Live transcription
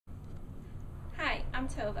I'm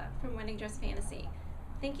Tova from Wedding Dress Fantasy.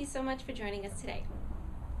 Thank you so much for joining us today.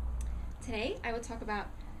 Today I will talk about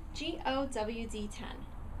GOWD10.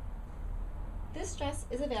 This dress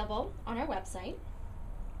is available on our website,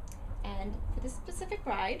 and for this specific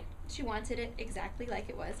bride, she wanted it exactly like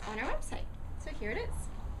it was on our website. So here it is.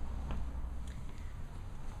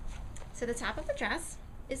 So the top of the dress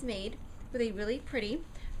is made with a really pretty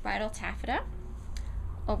bridal taffeta.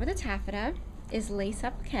 Over the taffeta is lace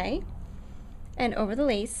applique, and over the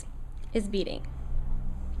lace is beading.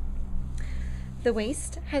 The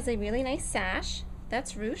waist has a really nice sash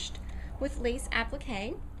that's ruched with lace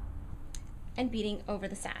applique and beading over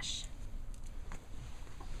the sash.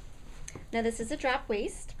 Now this is a drop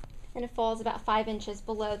waist, and it falls about 5 inches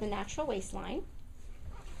below the natural waistline.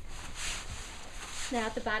 Now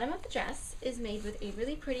at the bottom of the dress is made with a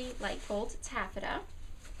really pretty light gold taffeta,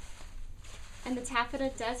 and the taffeta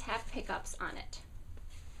does have pickups on it.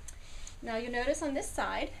 Now you'll notice on this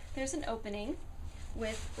side there's an opening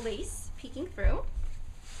with lace peeking through,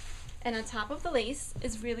 and on top of the lace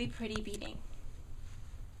is really pretty beading.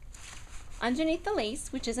 Underneath the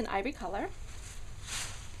lace, which is an ivory color,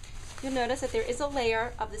 you'll notice that there is a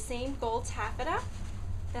layer of the same gold taffeta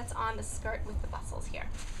that's on the skirt with the bustles here.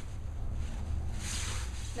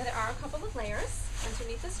 Now there are a couple of layers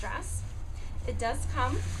underneath this dress. It does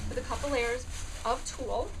come with a couple layers of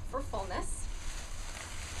tulle for fullness,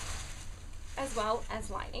 as well as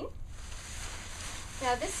lining.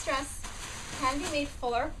 Now this dress can be made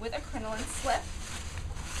fuller with a crinoline slip,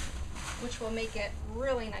 which will make it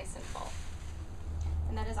really nice and full,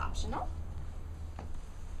 and that is optional.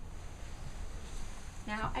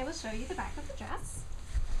 Now I will show you the back of the dress.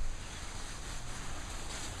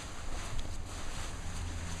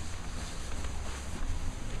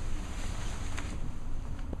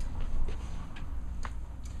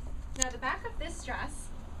 Now the back of this dress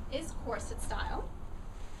is corset style,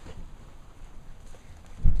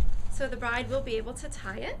 so the bride will be able to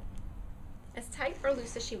tie it as tight or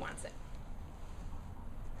loose as she wants it.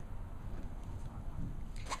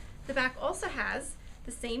 The back also has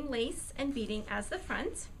the same lace and beading as the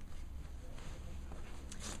front,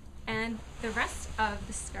 and the rest of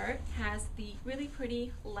the skirt has the really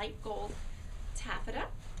pretty light gold taffeta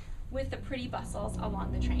with the pretty bustles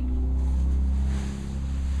along the train.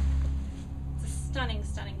 Stunning,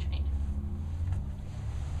 stunning train.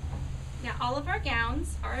 Now all of our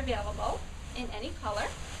gowns are available in any color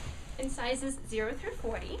in sizes 0 through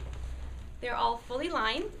 40. They're all fully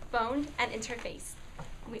lined, boned, and interfaced.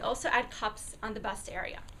 We also add cups on the bust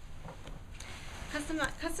area.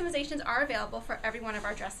 Customizations are available for every one of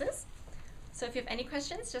our dresses. So if you have any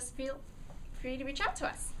questions, just feel free to reach out to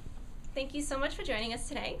us. Thank you so much for joining us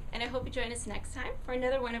today, and I hope you join us next time for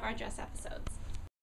another one of our dress episodes.